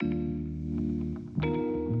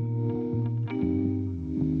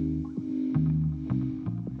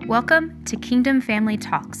Welcome to Kingdom Family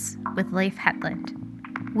Talks with Leif Hetland.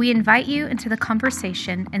 We invite you into the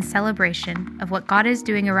conversation and celebration of what God is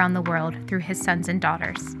doing around the world through his sons and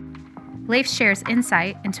daughters. Leif shares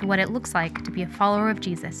insight into what it looks like to be a follower of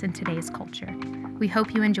Jesus in today's culture. We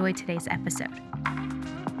hope you enjoy today's episode.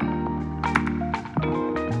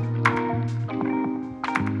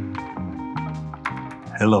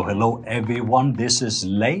 Hello everyone, this is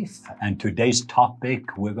Leif, and today's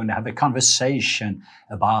topic, we're going to have a conversation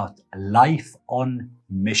about life on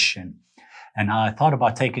mission. And I thought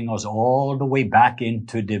about taking us all the way back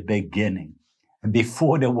into the beginning,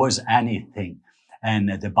 before there was anything.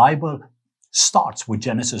 And the Bible starts with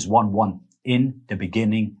Genesis 1:1, in the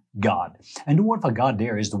beginning, God. And the word for God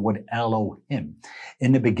there is the word Elohim.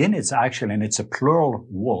 In the beginning, it's actually, and it's a plural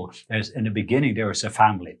word. In the beginning, there is a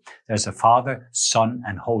family. There's a Father, Son,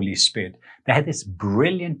 and Holy Spirit. They had this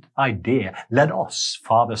brilliant idea. Let us,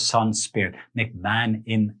 Father, Son, Spirit, make man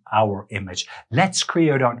in our image. Let's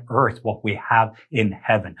create on earth what we have in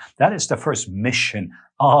heaven. That is the first mission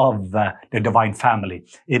of the divine family.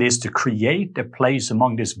 It is to create a place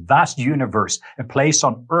among this vast universe, a place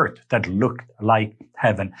on earth that looked like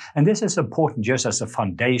heaven. And this is important just as a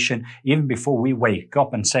foundation, even before we wake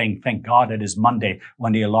up and saying, thank God it is Monday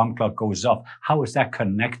when the alarm clock goes off. How is that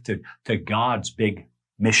connected to God's big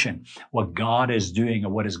mission, what God is doing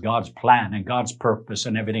and what is God's plan and God's purpose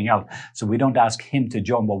and everything else? So we don't ask him to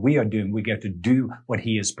join what we are doing. We get to do what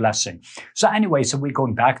he is blessing. So anyway, so we're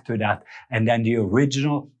going back to that. And then the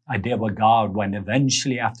original idea with God, when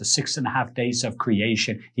eventually after 6.5 days of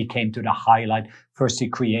creation, he came to the highlight. First, he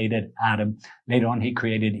created Adam. Later on, he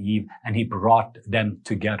created Eve, and he brought them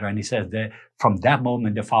together. And he says that from that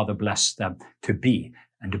moment, the Father blessed them to be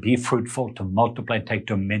fruitful, to multiply, and take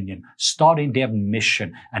dominion, starting their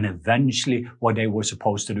mission. And eventually what they were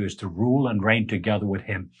supposed to do is to rule and reign together with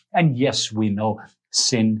him. And yes, we know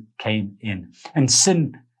sin came in, and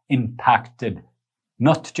sin impacted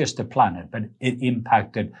not just the planet, but it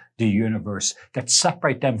impacted the universe, that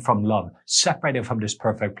separate them from love, separated from this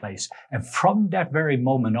perfect place. And from that very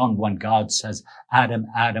moment on, when God says, Adam,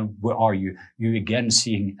 Adam, where are you? You again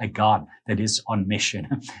seeing a God that is on mission.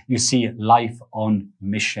 You see life on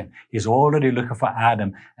mission. He's already looking for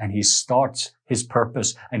Adam, and he starts his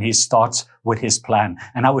purpose, and he starts with his plan.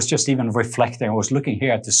 And I was just even reflecting, I was looking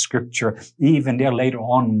here at the scripture, even there later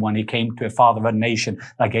on when he came to a father of a nation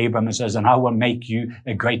like Abraham, and says, and I will make you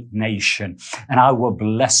a great nation, and I will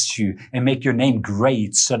bless you and make your name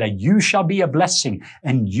great, so that you shall be a blessing,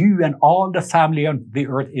 and you and all the family on the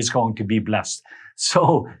earth is going to be blessed.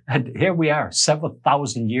 So and here we are, several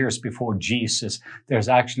thousand years before Jesus. There's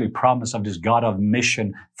actually promise of this God of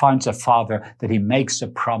mission finds a father, that he makes a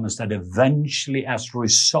promise that eventually, as a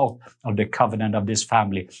result of the covenant of this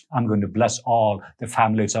family, I'm going to bless all the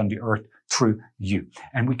families on the earth through you.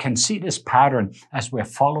 And we can see this pattern as we're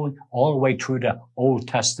following all the way through the Old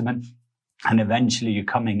Testament. And eventually you're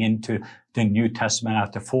coming into the New Testament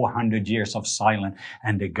after 400 years of silence.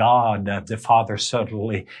 And the God, the Father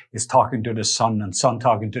certainly is talking to the Son, and Son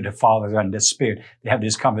talking to the Father and the Spirit. They have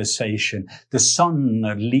this conversation. The Son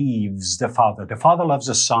leaves the Father. The Father loves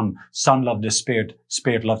the Son. Son loves the Spirit.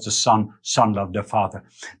 Spirit loves the Son. Son loves the Father.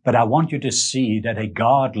 But I want you to see that a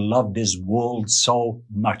God loved this world so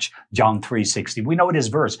much. John 3:16. We know this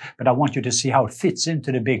verse, but I want you to see how it fits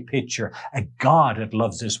into the big picture. A God that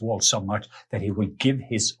loves this world so much that he will give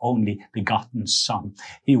his only begotten Son.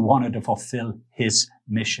 He wanted to fulfill his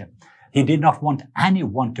mission. He did not want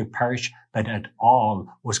anyone to perish, but that all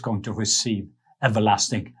was going to receive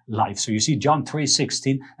everlasting life. So you see John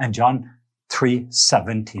 3:16 and John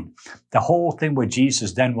 3:17. The whole thing with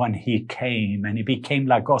Jesus, then when he came and he became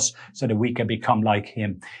like us so that we could become like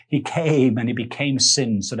him. He came and he became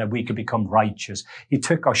sin so that we could become righteous. He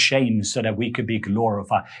took our shame so that we could be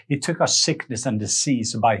glorified. He took our sickness and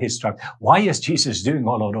disease by his stripes. Why is Jesus doing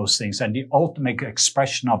all of those things? And the ultimate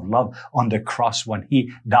expression of love on the cross, when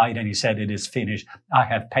he died and he said, it is finished. I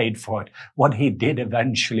have paid for it. What he did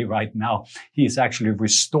eventually right now, he is actually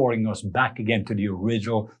restoring us back again to the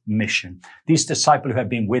original mission. These disciples who have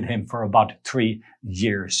been with him for about 3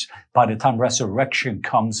 years. By the time resurrection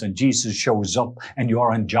comes and Jesus shows up, and you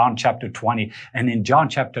are in John chapter 20. And in John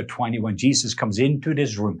chapter 20, when Jesus comes into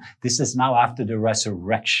this room, this is now after the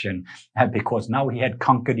resurrection, because now he had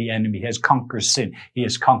conquered the enemy. He has conquered sin. He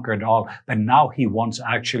has conquered all. But now he wants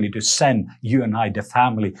actually to send you and I, the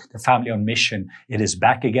family on mission. It is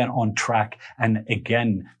back again on track. And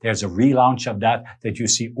again, there's a relaunch of that you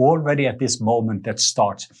see already at this moment that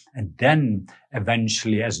starts. And then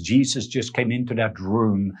eventually, as Jesus just came into that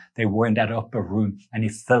room, they were in that upper room, and he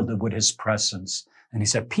filled it with his presence. And he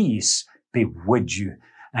said, peace be with you.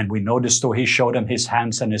 And we know the story. He showed them his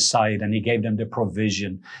hands and his side, and he gave them the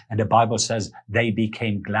provision. And the Bible says they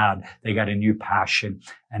became glad. They got a new passion.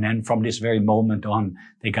 And then from this very moment on,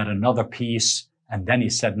 they got another peace. And then he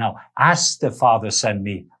said, now, as the Father sent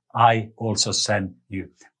me, I also send you.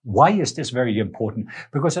 Why is this very important?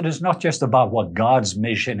 Because it is not just about what God's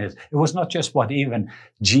mission is. It was not just what even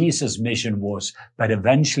Jesus' mission was, but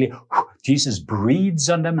eventually Jesus breathes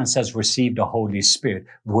on them and says, receive the Holy Spirit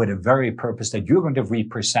with a very purpose that you're going to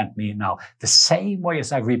represent me now. The same way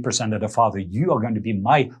as I represented the Father, you are going to be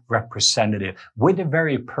my representative with the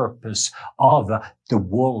very purpose of the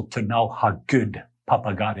world to know how good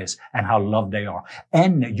Papa God is and how loved they are.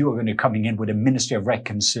 And you are going to coming in with a ministry of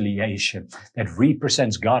reconciliation that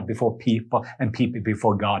represents God before people and people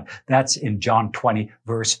before God. That's in John 20,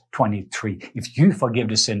 verse 23. If you forgive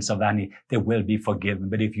the sins of any, they will be forgiven.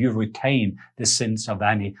 But if you retain the sins of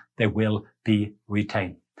any, they will be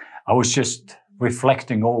retained. I was just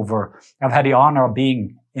reflecting over, I've had the honor of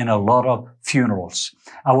being in a lot of funerals.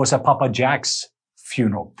 I was at Papa Jack's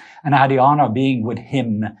funeral, and I had the honor of being with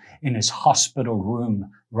him in his hospital room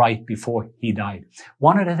right before he died.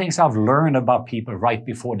 One of the things I've learned about people right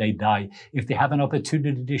before they die, if they have an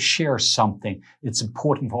opportunity to share something, it's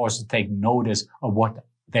important for us to take notice of what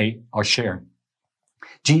they are sharing.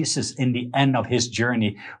 Jesus, in the end of his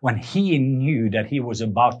journey, when he knew that he was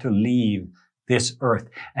about to leave this earth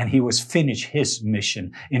and he was finished his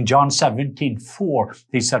mission. In John 17:4,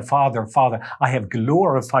 he said, Father, I have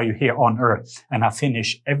glorified you here on earth and I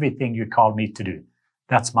finished everything you called me to do.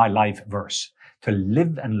 That's my life verse. To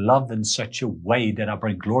live and love in such a way that I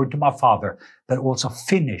bring glory to my Father, but also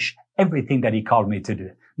finish everything that he called me to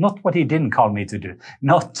do. Not what he didn't call me to do,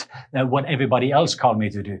 not what everybody else called me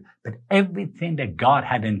to do, but everything that God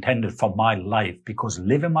had intended for my life, because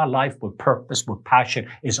living my life with purpose, with passion,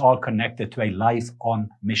 is all connected to a life on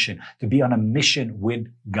mission, to be on a mission with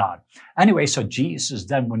God. Anyway, so Jesus,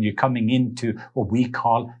 then when you're coming into what we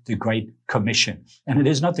call the Great Commission, and it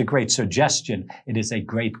is not a great suggestion, it is a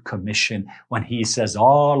great commission when he says,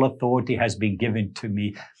 all authority has been given to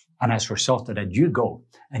me. And as a result of that, you go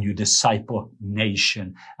and you disciple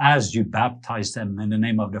nation as you baptize them in the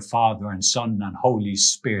name of the Father and Son and Holy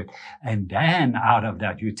Spirit. And then out of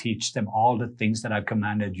that, you teach them all the things that I've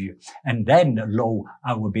commanded you. And then, lo,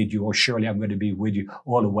 I will bid you, or surely I'm going to be with you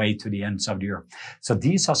all the way to the ends of the earth. So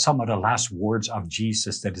these are some of the last words of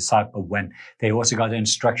Jesus, the disciple, when they also got the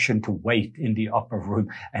instruction to wait in the upper room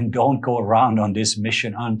and don't go around on this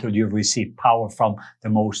mission until you receive power from the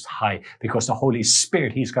Most High, because the Holy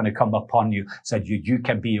Spirit, he's going to come upon you so that you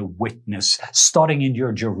can be a witness, starting in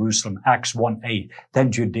your Jerusalem, Acts 1:8,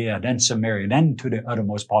 then Judea, then Samaria, then to the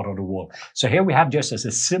uttermost part of the world. So here we have, just as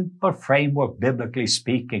a simple framework, biblically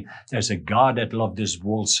speaking, there's a God that loved this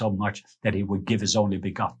world so much that he would give his only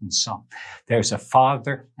begotten Son. There's a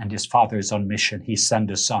Father, and this Father is on mission. He sent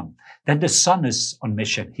the Son. Then the Son is on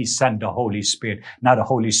mission. He sent the Holy Spirit. Now the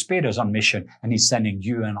Holy Spirit is on mission, and he's sending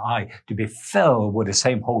you and I to be filled with the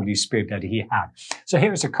same Holy Spirit that he had. So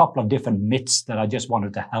here's a couple of different myths that I just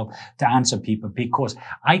wanted to help to answer people, because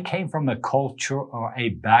I came from a culture or a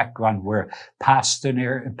background where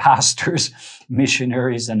pastors,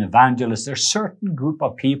 missionaries, and evangelists, there's a certain group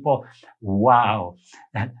of people, wow,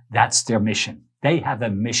 that's their mission. They have a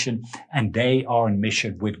mission and they are on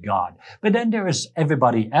mission with God. But then there is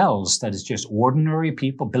everybody else that is just ordinary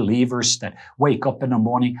people, believers that wake up in the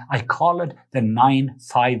morning. I call it the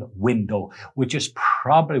 9-5 window, which is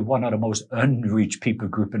probably one of the most unreached people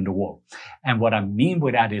group in the world. And what I mean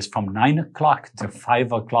with that is from 9 o'clock to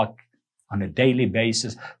 5 o'clock on a daily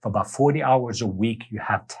basis, for about 40 hours a week, you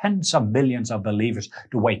have tens of millions of believers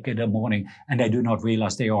to wake in the morning, and they do not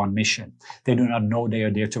realize they are on mission. They do not know they are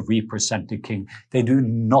there to represent the King. They do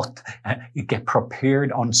not get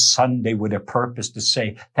prepared on Sunday with a purpose to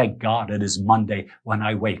say, thank God it is Monday when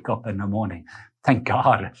I wake up in the morning. Thank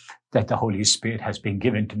God that the Holy Spirit has been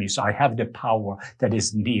given to me, so I have the power that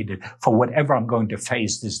is needed for whatever I'm going to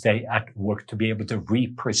face this day at work, to be able to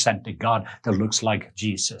represent a God that looks like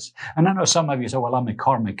Jesus. And I know some of you say, well, I'm a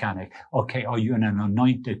car mechanic. Okay, are you an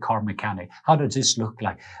anointed car mechanic? How does this look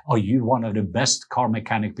like? Are you one of the best car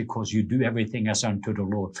mechanic because you do everything as unto the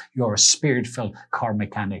Lord? You're a spirit-filled car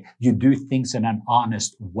mechanic. You do things in an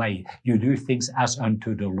honest way. You do things as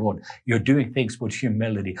unto the Lord. You're doing things with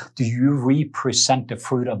humility. Do you represent the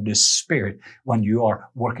fruit of the Spirit when you are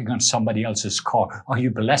working on somebody else's car? Are you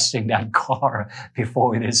blessing that car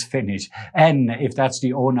before it is finished? And if that's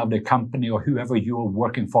the owner of the company or whoever you are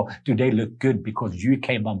working for, do they look good because you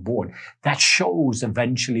came on board? That shows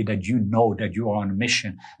eventually that you know that you are on a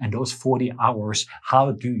mission. And those 40 hours,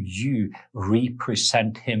 how do you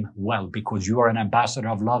represent him well? Because you are an ambassador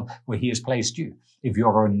of love where he has placed you. If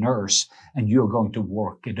you're a nurse and you're going to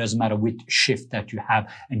work, it doesn't matter which shift that you have,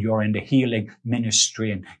 and you're in the healing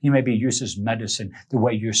ministry, and he maybe uses medicine, the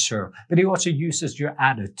way you serve, but he also uses your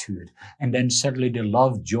attitude. And then suddenly the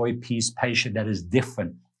love, joy, peace, patience that is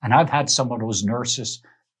different. And I've had some of those nurses.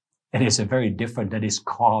 It is a very different that is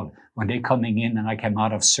called when they're coming in, and I came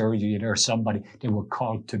out of surgery, there's somebody, they were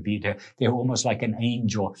called to be there. They're almost like an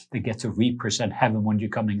angel. They get to represent heaven when you're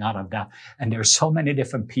coming out of that. And there's so many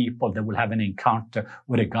different people that will have an encounter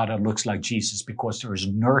with a God that looks like Jesus, because there's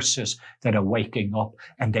nurses that are waking up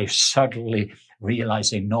and they suddenly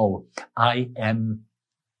realizing, no, I am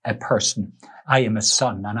a person. I am a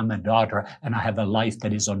son and I'm a daughter, and I have a life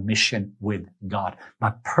that is on mission with God.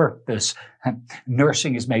 My purpose,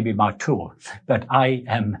 nursing is maybe my tool, but I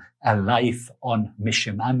am a life on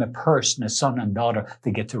mission. I'm a person, a son and daughter,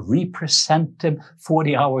 to get to represent him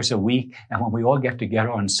 40 hours a week. And when we all get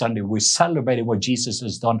together on Sunday, we celebrate what Jesus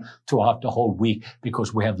has done throughout the whole week,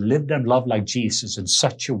 because we have lived and loved like Jesus in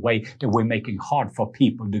such a way that we're making hard for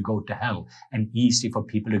people to go to hell and easy for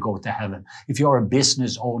people to go to heaven. If you're a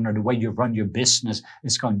business owner, the way you run your business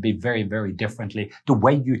is going to be very, very differently. The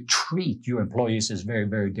way you treat your employees is very,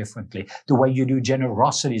 very differently. The way you do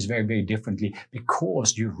generosity is very, very differently,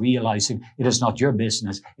 because you're realizing it is not your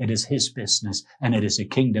business, it is his business, and it is a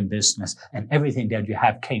kingdom business, and everything that you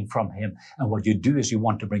have came from him. And what you do is you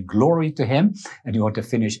want to bring glory to him, and you want to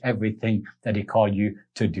finish everything that he called you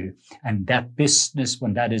to do. And that business,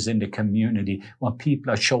 when that is in the community, when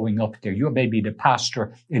people are showing up there, you're maybe the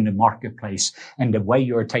pastor in the marketplace, and the way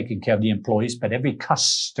you're taking care of the employees, but every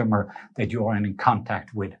customer that you are in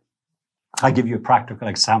contact with. I'll give you a practical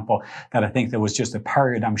example that I think there was just a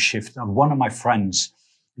paradigm shift of one of my friends.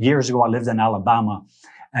 Years ago, I lived in Alabama,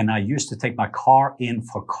 and I used to take my car in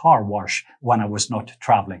for car wash when I was not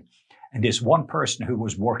traveling. And this one person who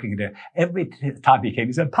was working there, every time he came,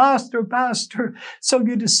 he said, Pastor, so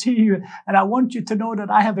good to see you. And I want you to know that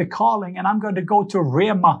I have a calling, and I'm going to go to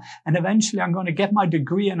Rema, and eventually I'm going to get my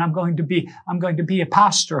degree, and I'm going to be a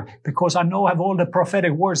pastor, because I know I have all the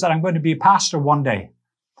prophetic words that I'm going to be a pastor one day.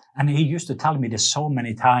 And he used to tell me this so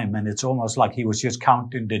many times, and it's almost like he was just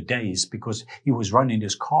counting the days, because he was running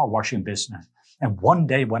this car washing business. And one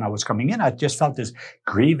day when I was coming in, I just felt this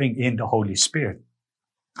grieving in the Holy Spirit.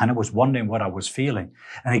 And I was wondering what I was feeling.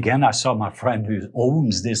 And again, I saw my friend who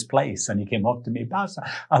owns this place, and he came up to me, Pastor,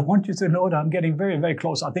 I want you to know that I'm getting very, very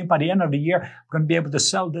close. I think by the end of the year, I'm going to be able to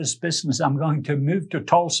sell this business. I'm going to move to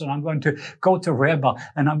Tulsa, and I'm going to go to Reba,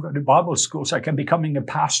 and I'm going to Bible school so I can becoming a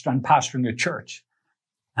pastor and pastoring a church.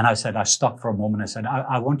 And I stopped for a moment. I said,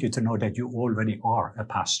 I want you to know that you already are a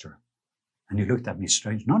pastor. And he looked at me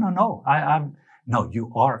strange. No. No,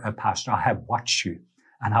 you are a pastor. I have watched you.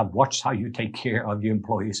 And I've watched how you take care of your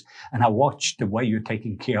employees. And I watched the way you're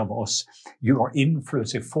taking care of us. You are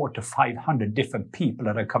influencing 400 to 500 different people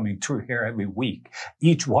that are coming through here every week.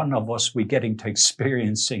 Each one of us, we're getting to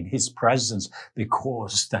experiencing his presence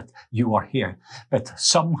because that you are here. But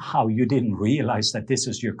somehow you didn't realize that this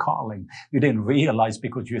is your calling. You didn't realize,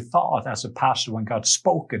 because you thought as a pastor when God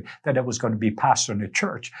spoke it, that it was going to be pastor in a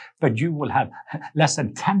church. But you will have less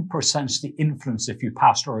than 10% the influence if you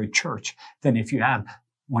pastor a church than if you have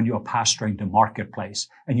when you're pastoring the marketplace.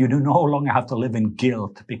 And you do no longer have to live in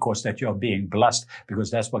guilt because that you're being blessed, because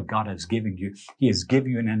that's what God has given you. He has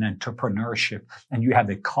given you an entrepreneurship, and you have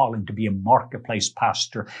a calling to be a marketplace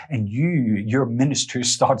pastor. And your ministry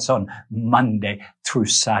starts on Monday through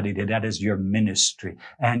Saturday. That is your ministry.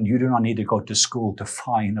 And you do not need to go to school to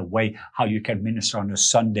find a way how you can minister on a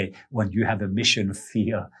Sunday when you have a mission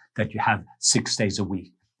field that you have 6 days a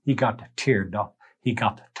week. He got teared up. He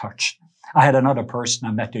got touched. I had another person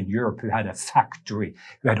I met in Europe who had a factory,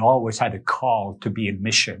 who had always had a call to be in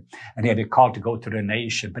mission. And he had a call to go to the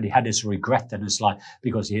nation, but he had this regret in his life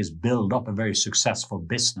because he has built up a very successful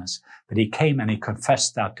business. But he came and he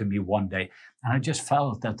confessed that to me one day. And I just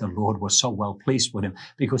felt that the Lord was so well pleased with him,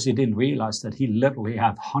 because he didn't realize that he literally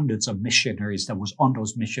had hundreds of missionaries that was on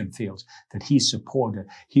those mission fields that he supported.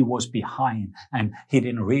 He was behind, and he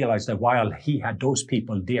didn't realize that while he had those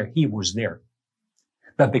people there, he was there.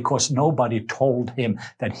 But because nobody told him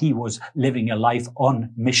that he was living a life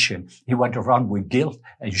on mission, he went around with guilt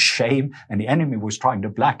and shame, and the enemy was trying to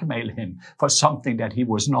blackmail him for something that he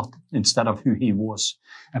was not instead of who he was.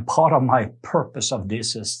 And part of my purpose of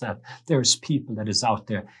this is that there's people that is out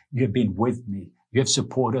there. You've been with me. You have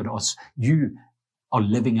supported us. You are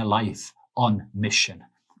living a life on mission.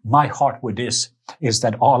 My heart with this is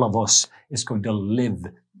that all of us is going to live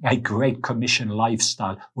a Great Commission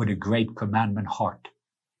lifestyle with a Great Commandment heart.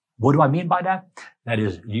 What do I mean by that? That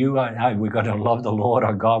is, you and I, we're going to love the Lord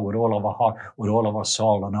our God with all of our heart, with all of our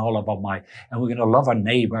soul, and all of our might. And we're going to love our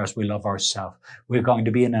neighbor as we love ourselves. We're going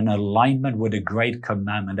to be in an alignment with the Great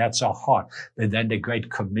Commandment. That's our heart. But then the Great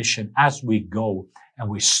Commission as we go and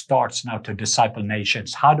we start now to disciple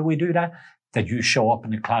nations. How do we do that? That you show up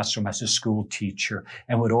in the classroom as a school teacher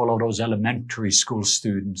and with all of those elementary school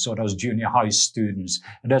students or those junior high students.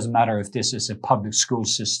 It doesn't matter if this is a public school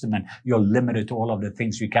system and you're limited to all of the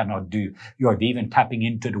things you cannot do. You're even tapping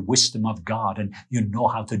into the wisdom of God, and you know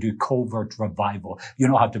how to do covert revival. You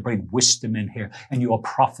know how to bring wisdom in here, and you are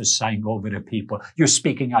prophesying over the people. You're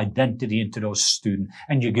speaking identity into those students,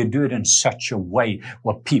 and you can do it in such a way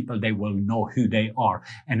where people, they will know who they are.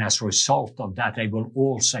 And as a result of that, they will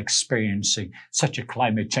also experience such a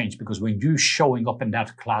climate change, because when you showing up in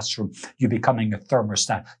that classroom, you're becoming a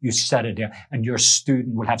thermostat. You set it there, and your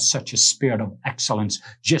student will have such a spirit of excellence,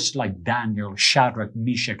 just like Daniel, Shadrach,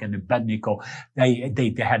 Meshach, and Abednego.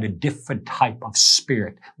 They had a different type of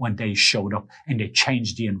spirit when they showed up, and they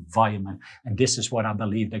changed the environment. And this is what I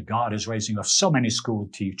believe that God is raising up so many school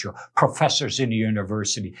teachers, professors in the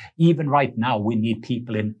university. Even right now, we need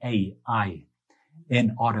people in AI,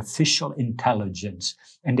 in artificial intelligence.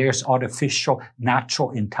 And there's artificial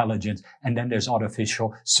natural intelligence, and then there's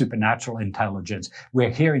artificial supernatural intelligence. We're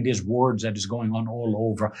hearing these words that is going on all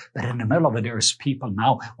over, but in the middle of it, there's people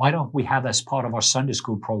now. Why don't we have, as part of our Sunday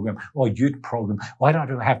school program or youth program, why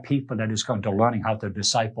don't we have people that is going to learning how to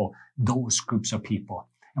disciple those groups of people?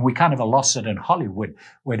 And we kind of lost it in Hollywood,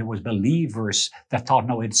 where there was believers that thought,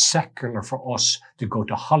 no, it's secular for us to go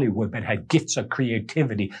to Hollywood, but had gifts of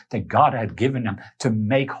creativity that God had given them to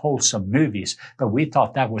make wholesome movies. But we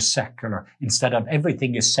thought that was secular, instead of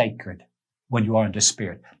everything is sacred when you are in the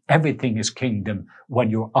Spirit. Everything is kingdom when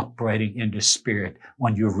you're operating in the Spirit,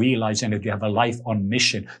 when you're realizing that you have a life on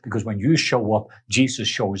mission. Because when you show up, Jesus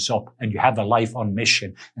shows up, and you have a life on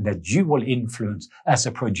mission, and that you will influence as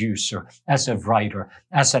a producer, as a writer,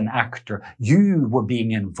 as an actor. You were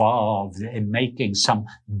being involved in making some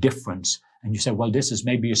difference. And you say, well, this is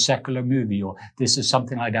maybe a secular movie, or this is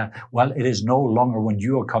something like that. Well, it is no longer when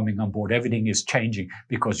you are coming on board. Everything is changing,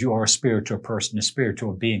 because you are a spiritual person, a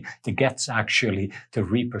spiritual being that gets actually to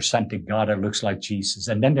represent a God that looks like Jesus.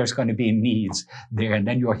 And then there's going to be needs there. And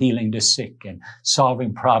then you're healing the sick and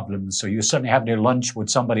solving problems. So you suddenly have their lunch with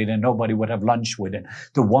somebody that nobody would have lunch with. And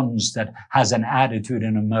the ones that has an attitude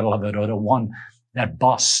in the middle of it, or the one, that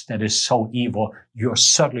boss that is so evil, you're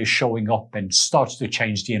suddenly showing up and starts to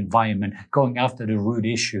change the environment, going after the root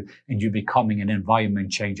issue, and you're becoming an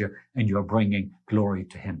environment changer, and you're bringing glory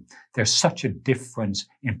to Him. There's such a difference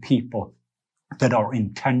in people that are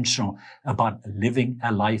intentional about living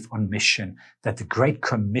a life on mission, that the Great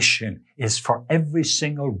Commission is for every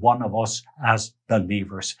single one of us as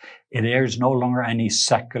believers. There is no longer any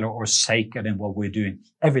secular or sacred in what we're doing.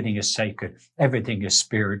 Everything is sacred. Everything is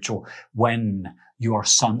spiritual. When you are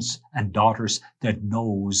sons and daughters that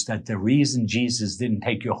knows that the reason Jesus didn't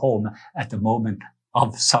take you home at the moment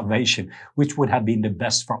of salvation, which would have been the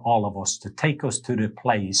best for all of us, to take us to the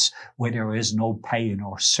place where there is no pain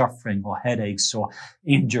or suffering or headaches or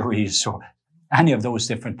injuries or any of those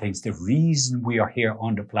different things. The reason we are here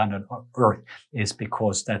on the planet Earth is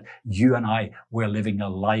because that you and I, we're living a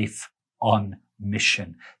life on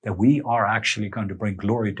mission, that we are actually going to bring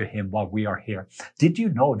glory to Him while we are here. Did you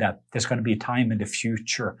know that there's going to be a time in the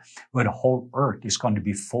future where the whole earth is going to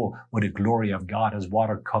be full with the glory of God as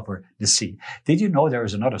water covered the sea? Did you know there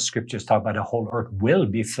is another scripture talking about the whole earth will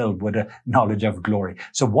be filled with the knowledge of glory?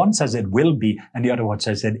 So one says it will be, and the other one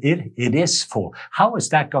says that it is full. How is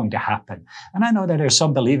that going to happen? And I know that there's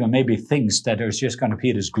some believer maybe thinks that there's just going to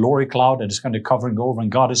be this glory cloud that is going to cover and go over,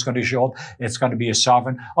 and God is going to show up. It's going to be a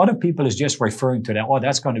sovereign. Other people is just referring to that. Oh,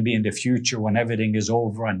 that's going to be in the future when everything is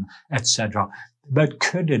over, and etc. But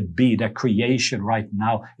could it be that creation right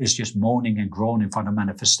now is just moaning and groaning for the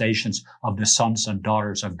manifestations of the sons and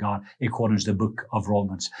daughters of God, according to the book of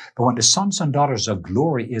Romans? But when the sons and daughters of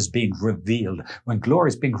glory is being revealed, when glory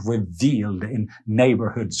is being revealed in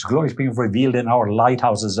neighborhoods, glory is being revealed in our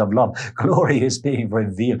lighthouses of love, glory is being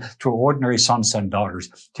revealed through ordinary sons and daughters.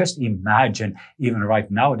 Just imagine, even right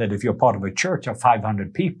now, that if you're part of a church of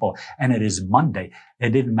 500 people and it is Monday, It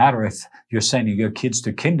didn't matter if you're sending your kids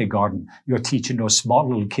to kindergarten, you're teaching those small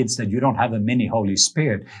little kids that you don't have a mini Holy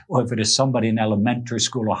Spirit, or if it is somebody in elementary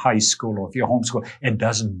school or high school, or if you're homeschooled, it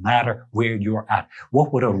doesn't matter where you're at.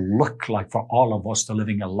 What would it look like for all of us to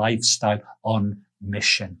living a lifestyle on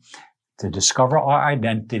mission? To discover our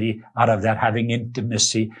identity, out of that having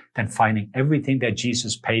intimacy, then finding everything that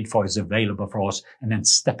Jesus paid for is available for us, and then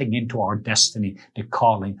stepping into our destiny, the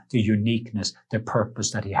calling, the uniqueness, the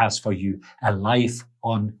purpose that he has for you, a life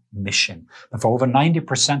on mission. But for over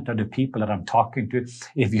 90% of the people that I'm talking to,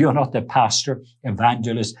 if you're not the pastor,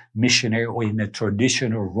 evangelist, missionary, or in a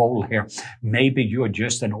traditional role here, maybe you're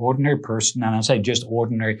just an ordinary person. And I say just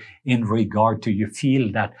ordinary in regard to you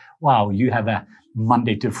feel that, wow, you have a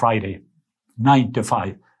Monday to Friday, 9 to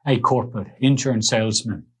 5, a corporate, insurance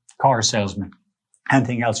salesman, car salesman,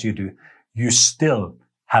 anything else you do, you still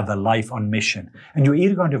have a life on mission. And you're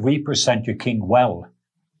either going to represent your king well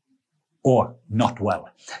or not well.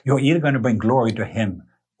 You're either going to bring glory to him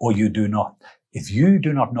or you do not. If you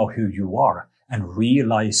do not know who you are, and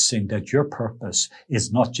realizing that your purpose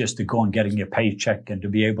is not just to go and getting a paycheck and to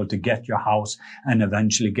be able to get your house and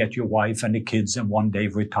eventually get your wife and the kids and one day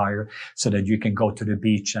retire so that you can go to the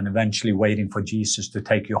beach and eventually waiting for Jesus to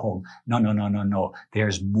take you home. No.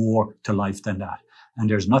 There's more to life than that. And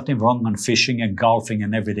there's nothing wrong on fishing and golfing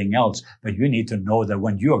and everything else. But you need to know that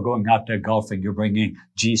when you are going out there golfing, you're bringing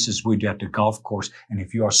Jesus with you at the golf course. And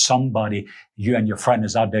if you are somebody, you and your friend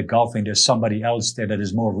is out there golfing, there's somebody else there that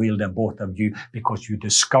is more real than both of you, because you're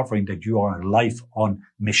discovering that you are a life on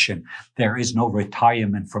mission. There is no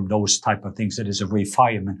retirement from those type of things. It is a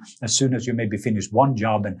refinement. As soon as you maybe finish one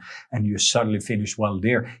job and you suddenly finish well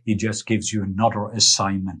there, he just gives you another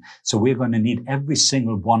assignment. So we're going to need every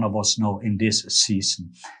single one of us now in this season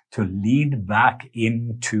to lean back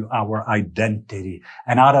into our identity.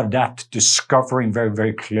 And out of that, discovering very,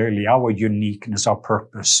 very clearly our uniqueness, our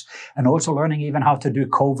purpose, and also learning even how to do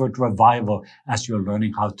covert revival as you're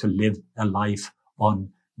learning how to live a life on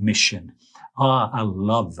mission. I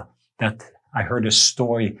love that. I heard a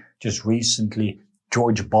story just recently.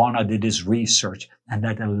 George Barna did his research, and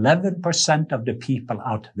that 11% of the people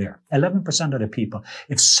out there, 11% of the people,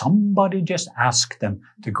 if somebody just asked them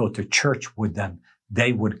to go to church with them,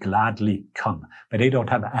 they would gladly come. But they don't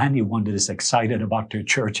have anyone that is excited about their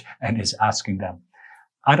church and is asking them.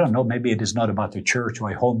 I don't know, maybe it is not about the church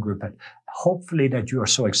or a home group, but hopefully that you are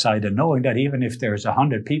so excited, knowing that even if there's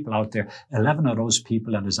 100 people out there, 11 of those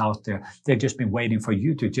people that is out there, they've just been waiting for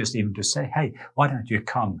you to just even to say, hey, why don't you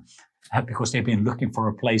come? Because they've been looking for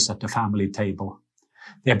a place at the family table.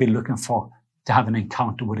 They've been looking to have an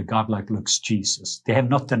encounter with a God like looks Jesus. They have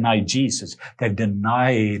not denied Jesus. They've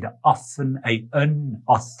denied often an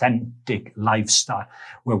unauthentic lifestyle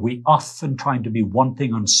where we often trying to be one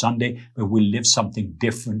thing on Sunday, but we live something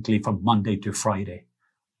differently from Monday to Friday.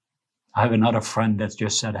 I have another friend that's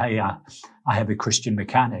just said, hey, I have a Christian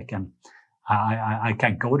mechanic and I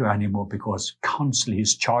can't go there anymore because constantly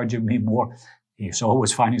he's charging me more. He's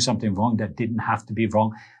always finding something wrong that didn't have to be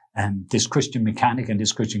wrong. And this Christian mechanic and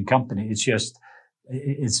this Christian company,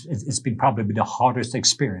 it's been probably the hardest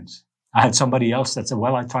experience. I had somebody else that said,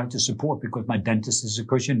 well, I tried to support because my dentist is a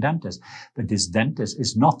Christian dentist, but this dentist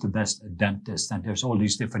is not the best dentist. And there's all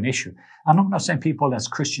these different issues. And I'm not saying people as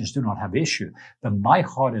Christians do not have issue, but my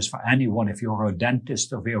heart is for anyone, if you're a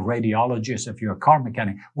dentist, or if you're a radiologist, if you're a car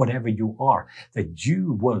mechanic, whatever you are, that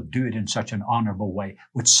you will do it in such an honorable way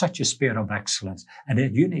with such a spirit of excellence. And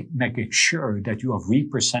that you need making sure that you are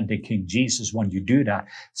representing King Jesus when you do that.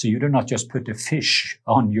 So you do not just put a fish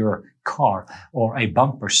on your car or a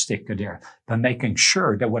bumper sticker there, but making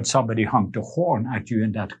sure that when somebody honked the horn at you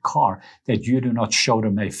in that car, that you do not show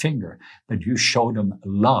them a finger, but you show them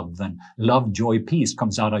love. And love, joy, peace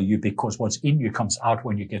comes out of you because what's in you comes out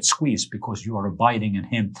when you get squeezed, because you are abiding in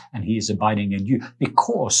him and he is abiding in you,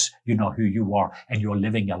 because you know who you are and you're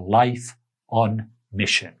living a life on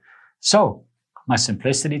mission. So my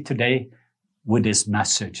simplicity today with this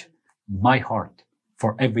message, my heart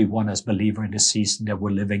for everyone as believer in the season that we're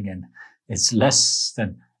living in, it's less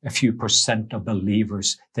than a few % of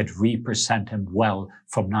believers that represent him well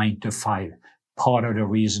from 9 to 5. Part of the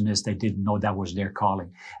reason is they didn't know that was their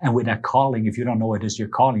calling. And with that calling, if you don't know it is your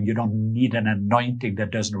calling, you don't need an anointing that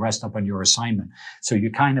doesn't rest upon your assignment. So you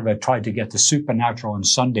kind of try to get the supernatural on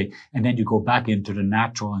Sunday, and then you go back into the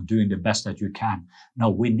natural and doing the best that you can. No,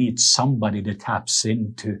 we need somebody that taps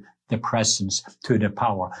into the presence, to the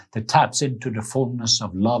power, that taps into the fullness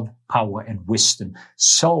of love, power, and wisdom,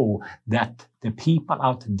 so that the people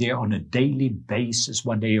out there on a daily basis,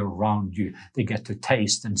 when they are around you, they get to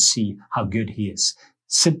taste and see how good he is.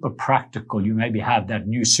 Simple, practical. You maybe have that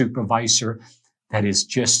new supervisor that is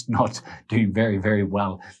just not doing very, very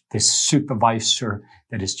well. This supervisor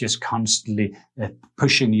that is just constantly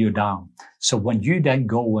pushing you down. So when you then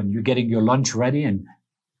go and you're getting your lunch ready and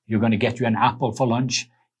you're going to get you an apple for lunch,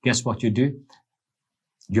 guess what you do?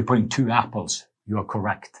 You bring 2 apples. You are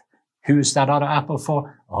correct. Who is that other apple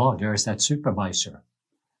for? Oh, there's that supervisor.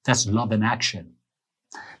 That's love in action.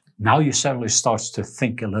 Now you suddenly start to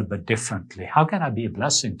think a little bit differently. How can I be a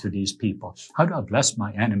blessing to these people? How do I bless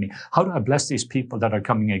my enemy? How do I bless these people that are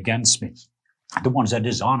coming against me? The ones that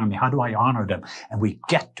dishonor me, how do I honor them? And we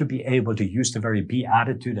get to be able to use the very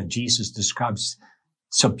beatitude that Jesus describes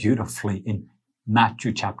so beautifully in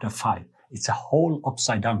Matthew chapter 5. It's a whole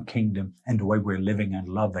upside down kingdom and the way we're living and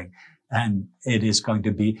loving. And it is going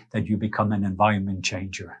to be that you become an environment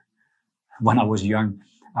changer. When I was young,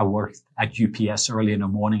 I worked at UPS early in the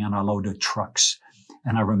morning and I loaded trucks.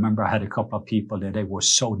 And I remember I had a couple of people that they were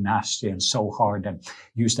so nasty and so hard and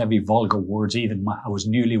used every vulgar words. Even I was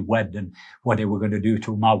newlywed and what they were going to do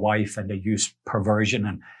to my wife, and they used perversion.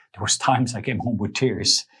 And there was times I came home with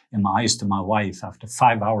tears in my eyes to my wife after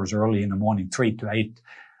 5 hours early in the morning, 3 to 8.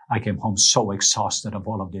 I came home so exhausted of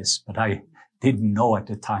all of this, but I didn't know at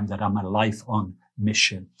the time that I'm a life on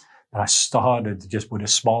mission. But I started just with a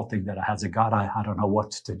small thing that I had. Said, God, I don't know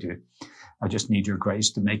what to do. I just need your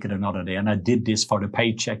grace to make it another day. And I did this for the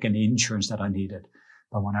paycheck and the insurance that I needed.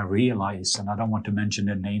 But when I realized, and I don't want to mention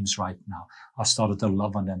their names right now, I started to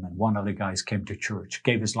love on them. And one of the guys came to church,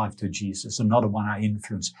 gave his life to Jesus. Another one I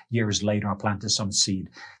influenced. Years later, I planted some seed.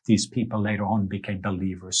 These people later on became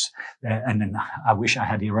believers. And then I wish I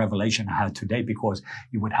had the revelation I had today, because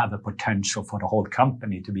you would have a potential for the whole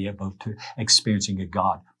company to be able to experiencing a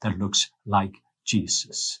God that looks like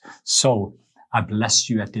Jesus. So I bless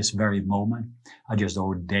you at this very moment. I just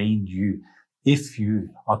ordain you. If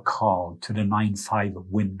you are called to the 9-5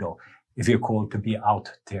 window, if you're called to be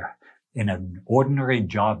out there in an ordinary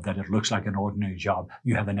job that it looks like an ordinary job,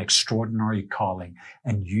 you have an extraordinary calling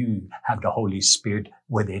and you have the Holy Spirit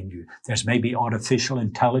within you. There's maybe artificial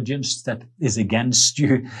intelligence that is against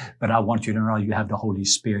you, but I want you to know you have the Holy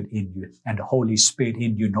Spirit in you, and the Holy Spirit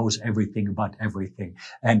in you knows everything about everything.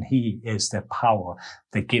 And He is the power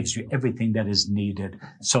that gives you everything that is needed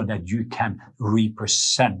so that you can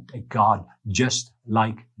represent a God just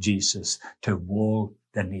like Jesus to all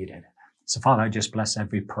the needed. So Father, I just bless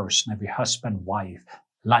every person, every husband, wife,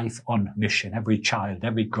 life on mission, every child,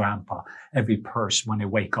 every grandpa, every person when they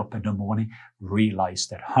wake up in the morning, realize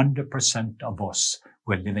that 100% of us,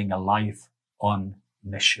 we're living a life on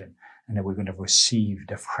mission, and that we're going to receive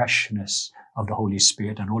the freshness of the Holy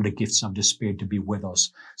Spirit and all the gifts of the Spirit to be with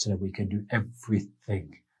us so that we can do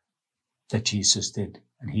everything that Jesus did.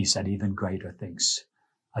 And He said even greater things.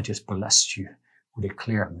 I just bless you with a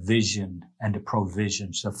clear vision and the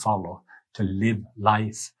provisions that follow to live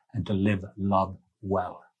life and to live love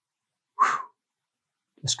well. Whew.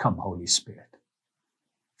 Just come, Holy Spirit.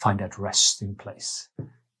 Find that resting place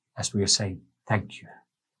as we are saying thank you,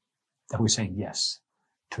 that we're saying yes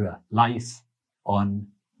to a life on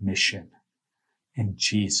mission. In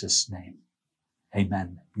Jesus' name,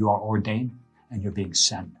 amen. You are ordained and you're being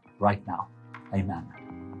sent right now. Amen.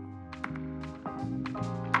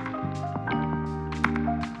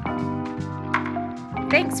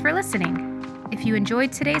 Thanks for listening. If you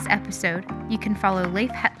enjoyed today's episode, you can follow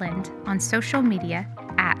Leif Hetland on social media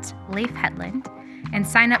at Leif Hetland and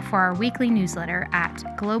sign up for our weekly newsletter at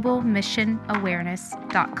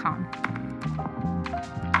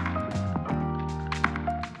globalmissionawareness.com.